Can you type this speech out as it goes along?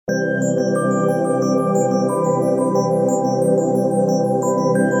Hey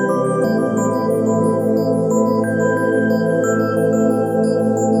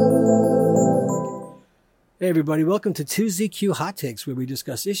everybody, welcome to 2ZQ Hot Takes, where we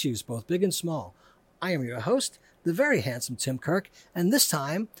discuss issues both big and small. I am your host, the very handsome Tim Kirk, and this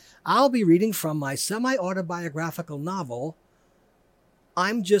time I'll be reading from my semi-autobiographical novel,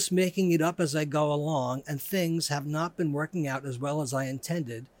 I'm Just Making It Up As I Go Along and Things Have Not Been Working Out As Well As I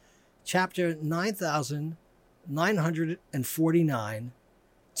Intended, Chapter 9949,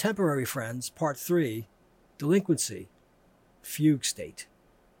 Temporary Friends, Part 3, Delinquency, Fugue State.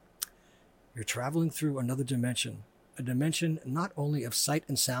 You're traveling through another dimension, a dimension not only of sight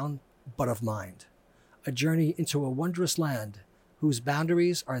and sound, but of mind. A journey into a wondrous land whose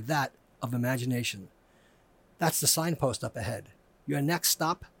boundaries are that of imagination. That's the signpost up ahead. Your next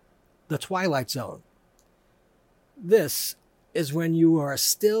stop, the Twilight Zone. This is when you are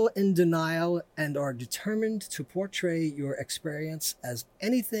still in denial and are determined to portray your experience as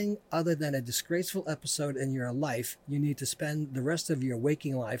anything other than a disgraceful episode in your life you need to spend the rest of your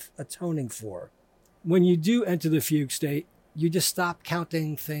waking life atoning for. When you do enter the fugue state, you just stop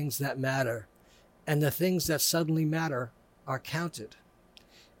counting things that matter, and the things that suddenly matter are counted.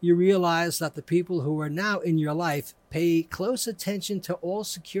 You realize that the people who are now in your life pay close attention to all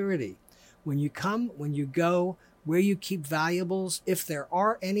security. When you come, when you go, where you keep valuables, if there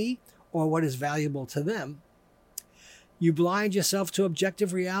are any, or what is valuable to them. You blind yourself to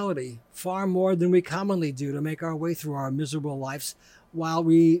objective reality far more than we commonly do to make our way through our miserable lives while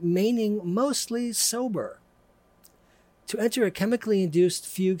remaining mostly sober. To enter a chemically induced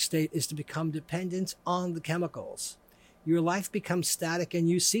fugue state is to become dependent on the chemicals. Your life becomes static and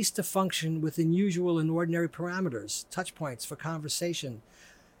you cease to function within usual and ordinary parameters, touch points for conversation,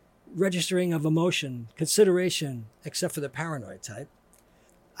 registering of emotion, consideration, except for the paranoid type.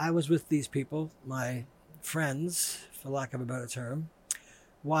 I was with these people, my friends, for lack of a better term,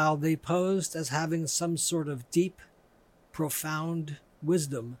 while they posed as having some sort of deep, profound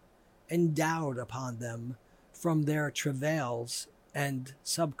wisdom endowed upon them from their travails and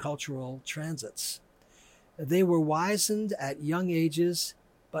subcultural transits. They were wizened at young ages,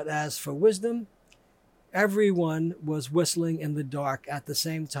 but as for wisdom, everyone was whistling in the dark at the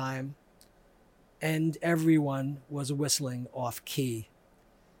same time, and everyone was whistling off key.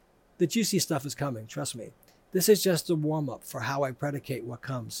 The juicy stuff is coming, trust me. This is just a warm-up for how I predicate what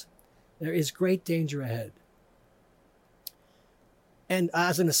comes. There is great danger ahead. And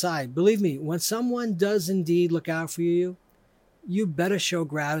as an aside, believe me, when someone does indeed look out for you, you better show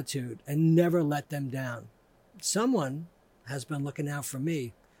gratitude and never let them down. Someone has been looking out for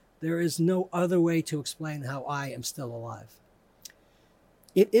me. There is no other way to explain how I am still alive.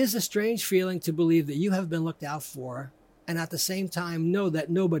 It is a strange feeling to believe that you have been looked out for and at the same time know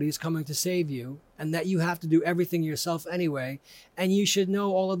that nobody is coming to save you and that you have to do everything yourself anyway, and you should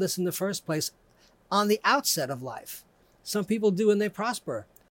know all of this in the first place on the outset of life. Some people do and they prosper.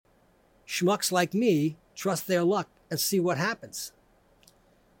 Schmucks like me trust their luck and see what happens.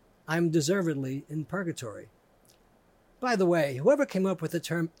 I'm deservedly in purgatory. By the way, whoever came up with the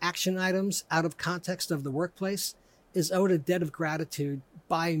term action items out of context of the workplace is owed a debt of gratitude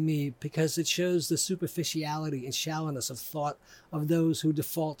by me because it shows the superficiality and shallowness of thought of those who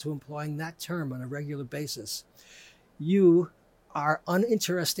default to employing that term on a regular basis. You are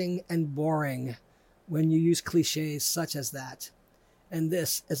uninteresting and boring when you use cliches such as that. And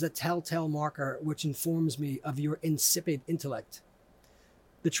this is a telltale marker which informs me of your insipid intellect.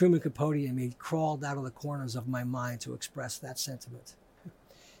 The Truman Capote in me crawled out of the corners of my mind to express that sentiment.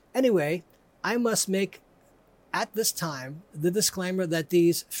 Anyway, I must make at this time the disclaimer that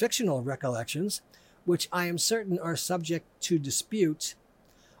these fictional recollections, which I am certain are subject to dispute,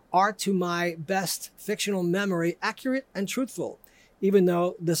 are to my best fictional memory accurate and truthful, even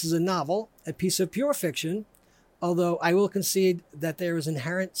though this is a novel, a piece of pure fiction, although I will concede that there is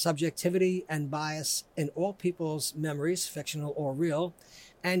inherent subjectivity and bias in all people's memories, fictional or real,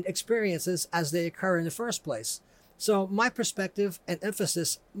 and experiences as they occur in the first place. So my perspective and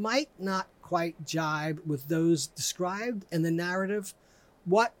emphasis might not quite jibe with those described in the narrative,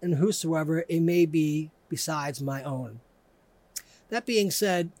 what and whosoever it may be besides my own. That being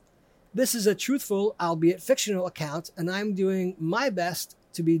said, this is a truthful, albeit fictional account, and I'm doing my best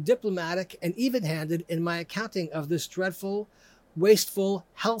to be diplomatic and even-handed in my accounting of this dreadful, wasteful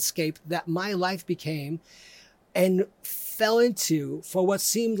hellscape that my life became and fell into for what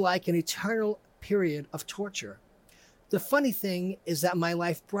seemed like an eternal period of torture. The funny thing is that my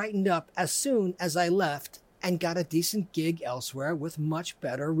life brightened up as soon as I left and got a decent gig elsewhere with much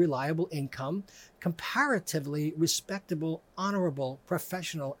better, reliable income, comparatively respectable, honorable,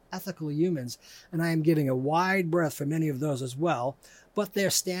 professional, ethical humans, and I am giving a wide berth for many of those as well, but their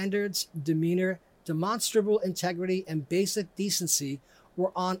standards, demeanor, demonstrable integrity, and basic decency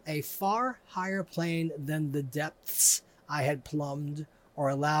were on a far higher plane than the depths I had plumbed or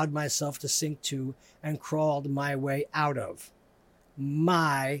allowed myself to sink to and crawled my way out of.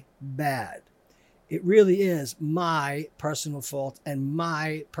 My bad. It really is my personal fault and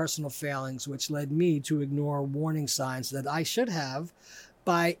my personal failings which led me to ignore warning signs that I should have,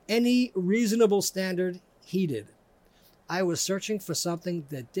 by any reasonable standard, heeded. I was searching for something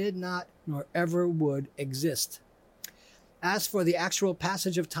that did not nor ever would exist. As for the actual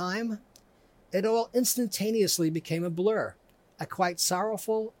passage of time, it all instantaneously became a blur, a quite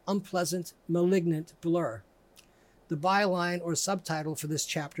sorrowful, unpleasant, malignant blur. The byline or subtitle for this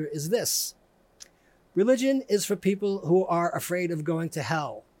chapter is this: Religion is for people who are afraid of going to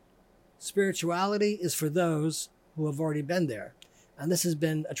hell. Spirituality is for those who have already been there. And this has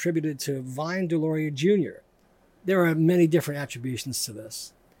been attributed to Vine Deloria Jr. There are many different attributions to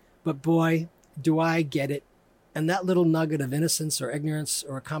this. But boy, do I get it. And that little nugget of innocence or ignorance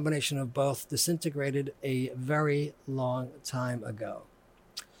or a combination of both disintegrated a very long time ago.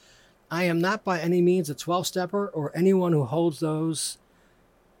 I am not by any means a 12-stepper or anyone who holds those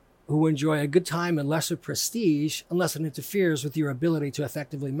who enjoy a good time and lesser prestige unless it interferes with your ability to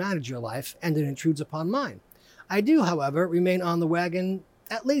effectively manage your life and it intrudes upon mine. I do, however, remain on the wagon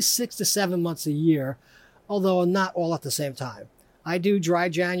at least 6 to 7 months a year, although not all at the same time. I do dry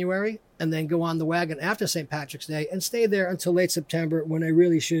January and then go on the wagon after St. Patrick's Day and stay there until late September when I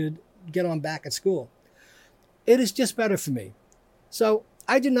really should get on back at school. It is just better for me. So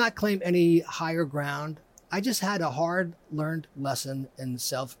I do not claim any higher ground. I just had a hard-learned lesson in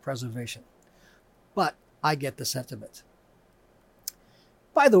self-preservation. But I get the sentiment.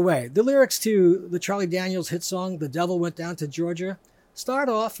 By the way, the lyrics to the Charlie Daniels hit song, The Devil Went Down to Georgia, start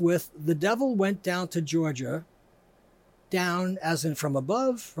off with, the devil went down to Georgia, down as in from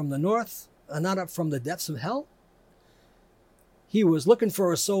above, from the north, and not up from the depths of hell. He was looking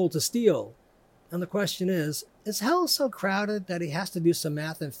for a soul to steal. And the question is hell so crowded that he has to do some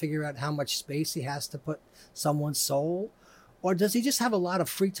math and figure out how much space he has to put someone's soul? Or does he just have a lot of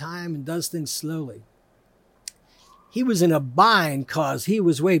free time and does things slowly? He was in a bind cause he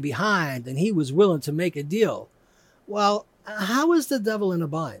was way behind and he was willing to make a deal. Well, how is the devil in a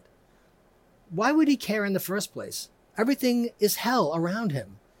bind? Why would he care in the first place? Everything is hell around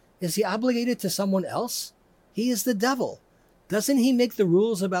him. Is he obligated to someone else? He is the devil. Doesn't he make the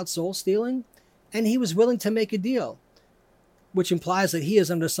rules about soul stealing? And he was willing to make a deal, which implies that he is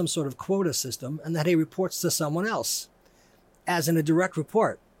under some sort of quota system and that he reports to someone else, as in a direct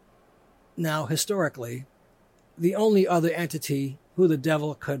report. Now, historically, the only other entity who the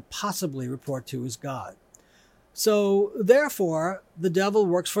devil could possibly report to is God. So, therefore, the devil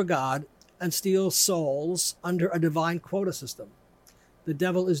works for God and steals souls under a divine quota system. The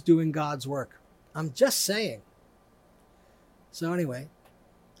devil is doing God's work. I'm just saying. So anyway,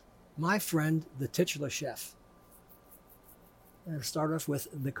 my friend, the titular chef. I'm going to start off with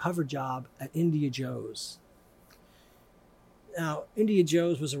the cover job at India Joe's. Now, India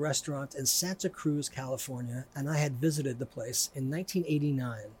Joe's was a restaurant in Santa Cruz, California, and I had visited the place in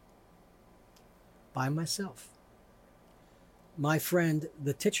 1989 by myself. My friend,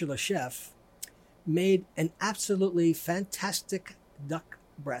 the titular chef, made an absolutely fantastic duck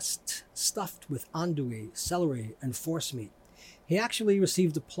breast stuffed with andouille, celery, and forcemeat. He actually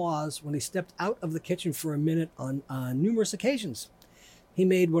received applause when he stepped out of the kitchen for a minute on numerous occasions. He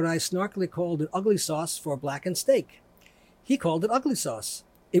made what I snarkily called an ugly sauce for blackened steak. He called it ugly sauce.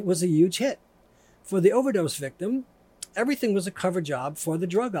 It was a huge hit. For the overdose victim, everything was a cover job for the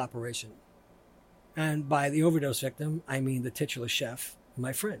drug operation. And by the overdose victim, I mean the titular chef,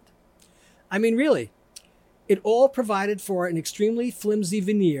 my friend. I mean, really, it all provided for an extremely flimsy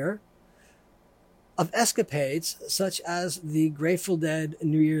veneer of escapades such as the Grateful Dead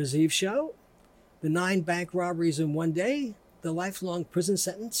New Year's Eve show, the 9 bank robberies in one day, the lifelong prison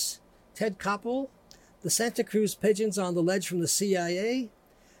sentence, Ted Koppel, the Santa Cruz pigeons on the ledge from the CIA,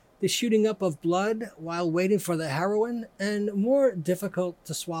 the shooting up of blood while waiting for the heroin, and more difficult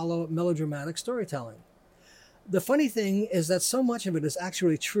to swallow melodramatic storytelling. The funny thing is that so much of it is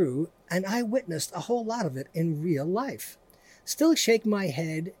actually true, and I witnessed a whole lot of it in real life. Still shake my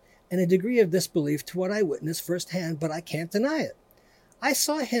head in a degree of disbelief to what I witnessed firsthand, but I can't deny it. I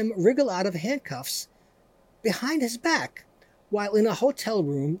saw him wriggle out of handcuffs behind his back while in a hotel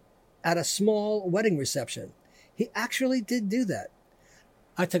room at a small wedding reception. He actually did do that.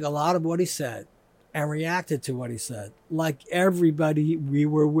 I took a lot of what he said, and reacted to what he said, like everybody we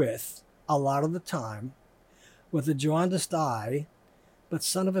were with a lot of the time, with a jaundiced eye, but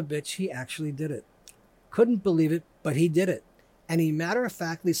son of a bitch, he actually did it. Couldn't believe it, but he did it. And he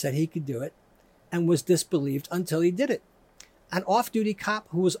matter-of-factly said he could do it and was disbelieved until he did it. An off-duty cop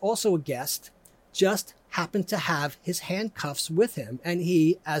who was also a guest just happened to have his handcuffs with him, and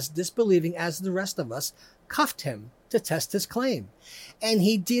he, as disbelieving as the rest of us, cuffed him to test his claim. And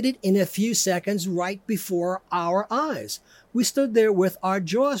he did it in a few seconds right before our eyes. We stood there with our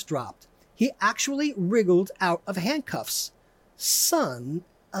jaws dropped. He actually wriggled out of handcuffs. Son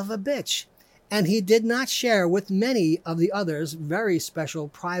of a bitch. And he did not share with many of the others very special,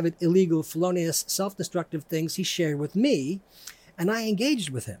 private, illegal, felonious, self-destructive things he shared with me, and I engaged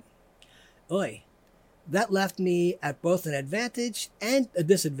with him. Oy. That left me at both an advantage and a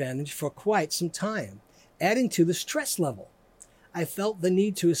disadvantage for quite some time, adding to the stress level. I felt the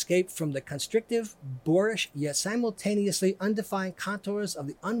need to escape from the constrictive, boorish, yet simultaneously undefined contours of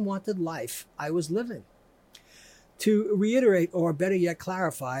the unwanted life I was living. To reiterate, or better yet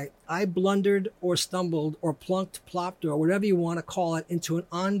clarify, I blundered or stumbled or plunked, plopped, or whatever you want to call it, into an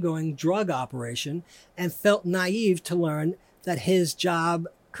ongoing drug operation and felt naive to learn that his job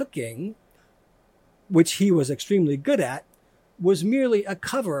cooking, which he was extremely good at, was merely a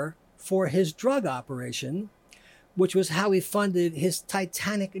cover for his drug operation, which was how he funded his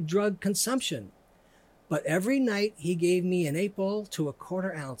titanic drug consumption. But every night he gave me an 8-ball to a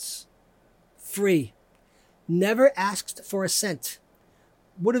quarter ounce. Free. Never asked for a cent.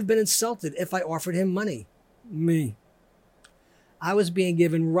 Would have been insulted if I offered him money. Me. I was being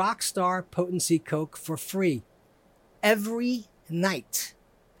given rock star potency coke for free. Every night.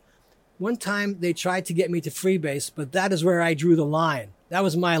 One time they tried to get me to freebase, but that is where I drew the line. That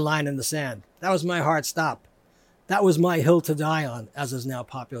was my line in the sand. That was my hard stop. That was my hill to die on, as is now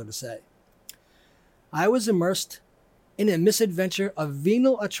popular to say. I was immersed in a misadventure of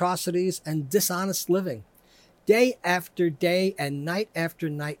venal atrocities and dishonest living. Day after day and night after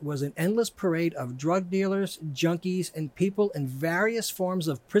night was an endless parade of drug dealers, junkies, and people in various forms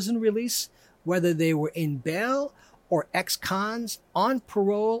of prison release, whether they were in bail or ex-cons, on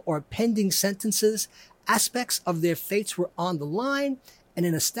parole or pending sentences. Aspects of their fates were on the line and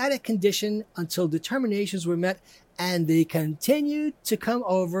in a static condition until determinations were met, and they continued to come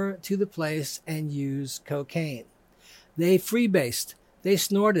over to the place and use cocaine. They freebased, they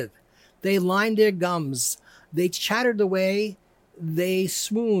snorted, they lined their gums, they chattered away, they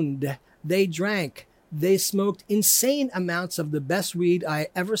swooned, they drank, they smoked insane amounts of the best weed I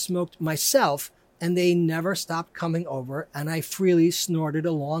ever smoked myself, and they never stopped coming over, and I freely snorted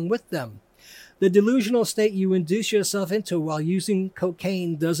along with them. The delusional state you induce yourself into while using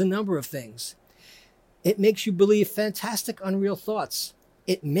cocaine does a number of things. It makes you believe fantastic, unreal thoughts.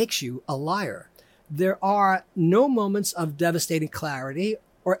 It makes you a liar. There are no moments of devastating clarity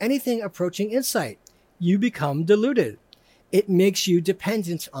or anything approaching insight. You become deluded. It makes you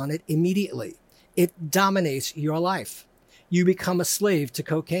dependent on it immediately. It dominates your life. You become a slave to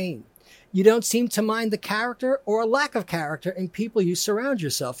cocaine. You don't seem to mind the character or lack of character in people you surround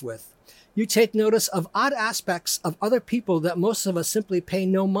yourself with. You take notice of odd aspects of other people that most of us simply pay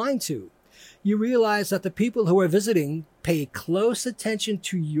no mind to. You realize that the people who are visiting pay close attention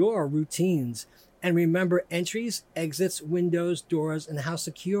to your routines and remember entries, exits, windows, doors, and how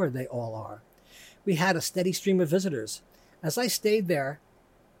secure they all are. We had a steady stream of visitors. As I stayed there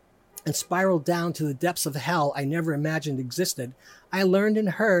and spiraled down to the depths of hell I never imagined existed, I learned and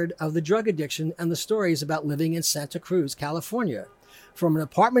heard of the drug addiction and the stories about living in Santa Cruz, California. From an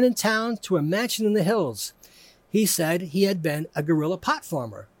apartment in town to a mansion in the hills. He said he had been a guerrilla pot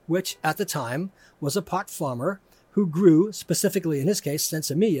farmer, which at the time was a pot farmer who grew, specifically in his case,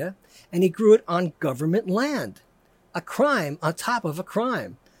 sensimilla, and he grew it on government land. A crime on top of a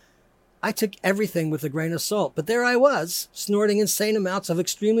crime. I took everything with a grain of salt, but there I was, snorting insane amounts of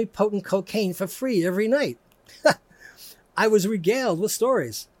extremely potent cocaine for free every night. I was regaled with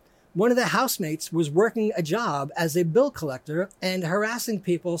stories. One of the housemates was working a job as a bill collector and harassing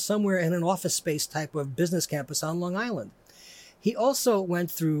people somewhere in an office space type of business campus on Long Island. He also went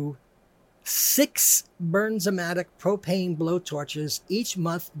through 6 Bernzomatic propane blowtorches each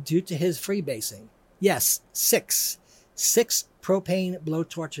month due to his freebasing. Yes, 6. 6 propane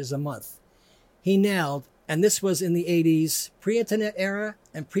blowtorches a month. He nailed, and this was in the 80s, pre-internet era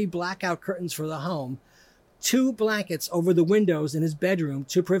and pre-blackout curtains for the home, 2 blankets over the windows in his bedroom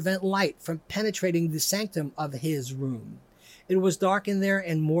to prevent light from penetrating the sanctum of his room. It was dark in there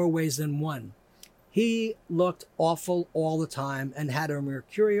in more ways than one. He looked awful all the time and had a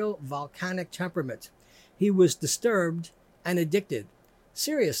mercurial, volcanic temperament. He was disturbed and addicted.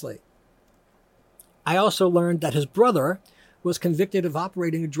 Seriously. I also learned that his brother was convicted of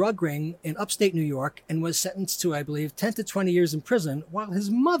operating a drug ring in upstate New York and was sentenced to, I believe, 10 to 20 years in prison, while his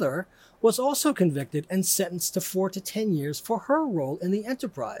mother was also convicted and sentenced to 4 to 10 years for her role in the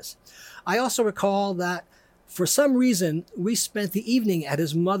enterprise. I also recall that for some reason, we spent the evening at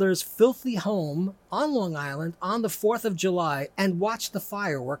his mother's filthy home on Long Island on the 4th of July and watched the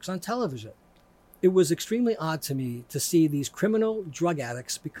fireworks on television. It was extremely odd to me to see these criminal drug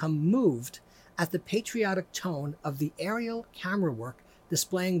addicts become moved at the patriotic tone of the aerial camera work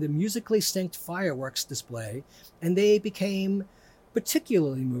displaying the musically synced fireworks display, and they became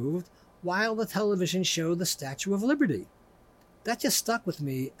particularly moved while the television showed the Statue of Liberty. That just stuck with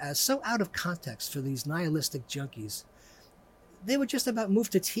me as so out of context for these nihilistic junkies. They were just about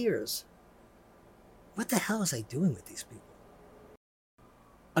moved to tears. What the hell was I doing with these people?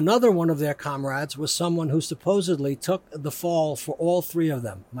 Another one of their comrades was someone who supposedly took the fall for all three of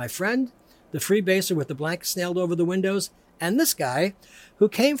them. My friend, the freebaser with the blankets nailed over the windows, and this guy who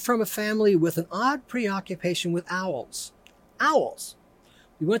came from a family with an odd preoccupation with owls. Owls!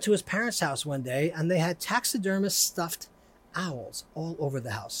 We went to his parents' house one day, and they had taxidermist stuffed owls all over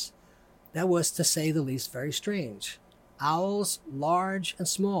the house. That was, to say the least, very strange. Owls, large and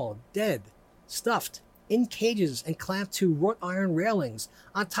small, dead, stuffed, in cages and clamped to wrought iron railings,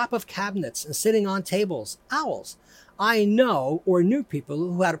 on top of cabinets and sitting on tables. Owls. I know or knew people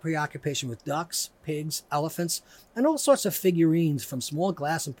who had a preoccupation with ducks, pigs, elephants, and all sorts of figurines, from small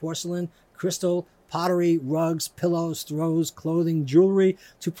glass and porcelain, crystal, pottery, rugs, pillows, throws, clothing, jewelry,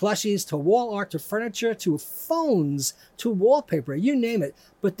 to plushies, to wall art, to furniture, to phones, to wallpaper, you name it.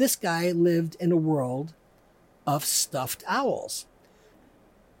 But this guy lived in a world of stuffed owls.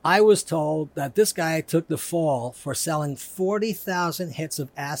 I was told that this guy took the fall for selling 40,000 hits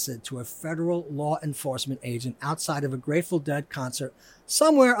of acid to a federal law enforcement agent outside of a Grateful Dead concert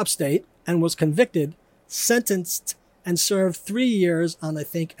somewhere upstate, and was convicted, sentenced, and served 3 years on, I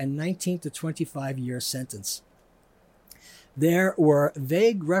think, a 19 to 25-year sentence. There were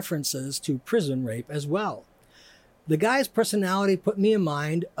vague references to prison rape as well. The guy's personality put me in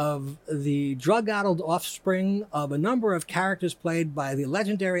mind of the drug-addled offspring of a number of characters played by the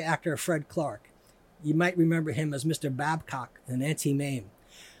legendary actor Fred Clark. You might remember him as Mr. Babcock in Auntie Mame.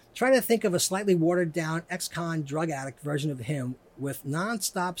 Try to think of a slightly watered-down ex-con drug addict version of him with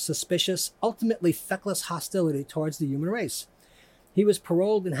non-stop suspicious, ultimately feckless hostility towards the human race. He was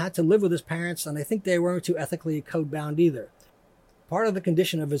paroled and had to live with his parents, and I think they weren't too ethically code-bound either. Part of the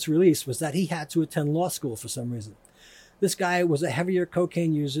condition of his release was that he had to attend law school for some reason. This guy was a heavier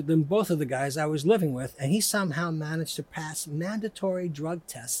cocaine user than both of the guys I was living with, and he somehow managed to pass mandatory drug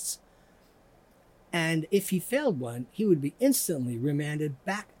tests. And if he failed one, he would be instantly remanded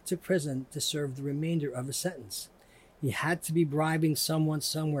back to prison to serve the remainder of his sentence. He had to be bribing someone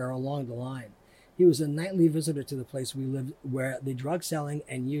somewhere along the line. He was a nightly visitor to the place we lived, where the drug selling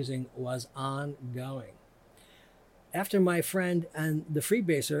and using was ongoing. After my friend and the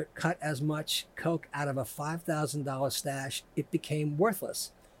freebaser cut as much coke out of a $5,000 stash, it became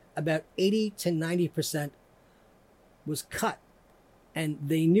worthless. About 80 to 90% was cut, and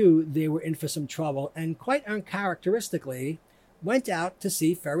they knew they were in for some trouble, and quite uncharacteristically, went out to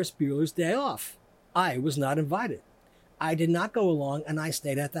see Ferris Bueller's Day Off. I was not invited. I did not go along, and I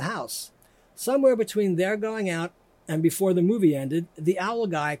stayed at the house. Somewhere between their going out and before the movie ended, the owl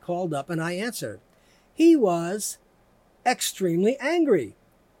guy called up, and I answered. He was extremely angry.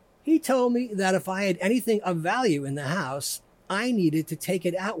 He told me that if I had anything of value in the house, I needed to take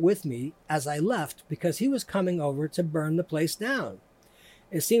it out with me as I left, because he was coming over to burn the place down.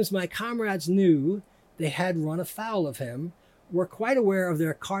 It seems my comrades knew they had run afoul of him, were quite aware of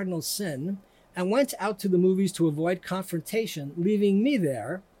their cardinal sin, and went out to the movies to avoid confrontation, leaving me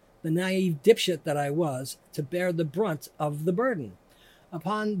there, the naive dipshit that I was, to bear the brunt of the burden.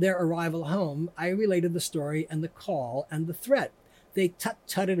 Upon their arrival home, I related the story and the call and the threat. They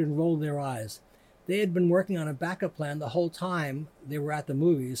tut-tutted and rolled their eyes. They had been working on a backup plan the whole time they were at the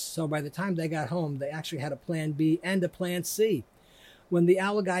movies, so by the time they got home, they actually had a plan B and a plan C. When the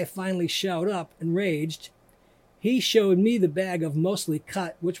owl guy finally showed up, enraged, he showed me the bag of mostly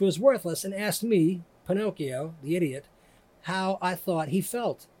cut, which was worthless, and asked me, Pinocchio, the idiot, how I thought he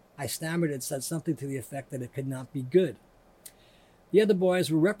felt. I stammered and said something to the effect that it could not be good. The other boys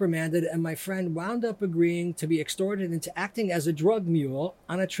were reprimanded, and my friend wound up agreeing to be extorted into acting as a drug mule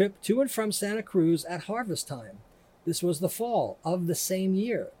on a trip to and from Santa Cruz at harvest time. This was the fall of the same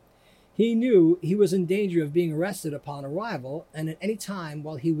year. He knew he was in danger of being arrested upon arrival and at any time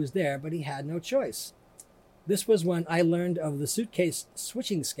while he was there, but he had no choice. This was when I learned of the suitcase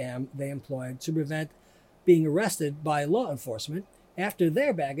switching scam they employed to prevent being arrested by law enforcement after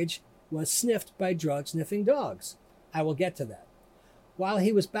their baggage was sniffed by drug-sniffing dogs. I will get to that. While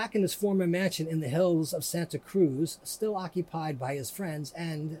he was back in his former mansion in the hills of Santa Cruz, still occupied by his friends,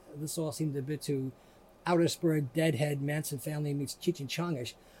 and this all seemed a bit too outer spur deadhead Manson family meets Cheech and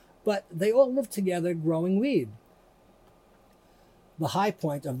Chongish, but they all lived together growing weed. The high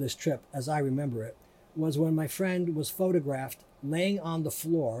point of this trip, as I remember it, was when my friend was photographed laying on the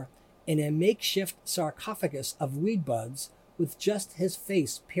floor in a makeshift sarcophagus of weed buds with just his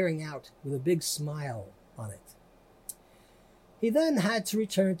face peering out with a big smile on it. He then had to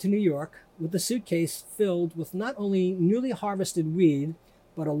return to New York with a suitcase filled with not only newly harvested weed,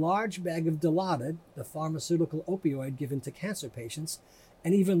 but a large bag of Dilaudid, the pharmaceutical opioid given to cancer patients,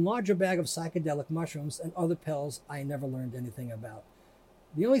 an even larger bag of psychedelic mushrooms and other pills I never learned anything about.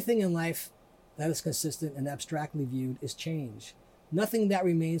 The only thing in life that is consistent and abstractly viewed is change. Nothing that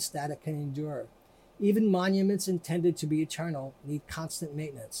remains static can endure. Even monuments intended to be eternal need constant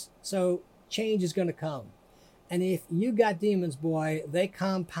maintenance. So change is going to come. And if you got demons, boy, they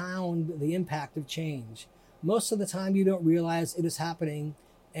compound the impact of change. Most of the time you don't realize it is happening.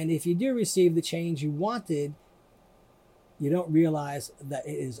 And if you do receive the change you wanted, you don't realize that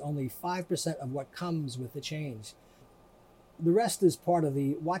it is only 5% of what comes with the change. The rest is part of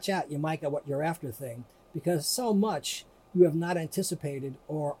the watch out, you might get what you're after thing, because so much you have not anticipated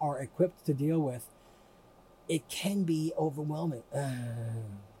or are equipped to deal with, it can be overwhelming.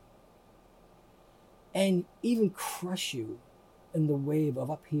 And even crush you in the wave of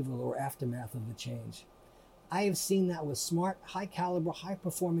upheaval or aftermath of the change. I have seen that with smart, high-caliber,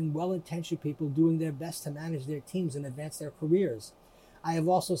 high-performing, well-intentioned people doing their best to manage their teams and advance their careers. I have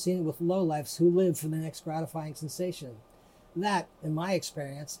also seen it with lowlifes who live for the next gratifying sensation. That, in my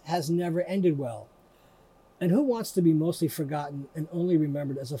experience, has never ended well. And who wants to be mostly forgotten and only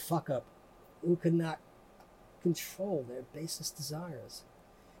remembered as a fuck-up who could not control their basest desires?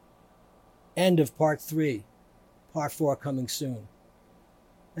 End of part 3. Part 4 coming soon.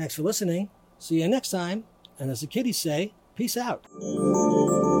 Thanks for listening. See you next time. And as the kiddies say, peace out.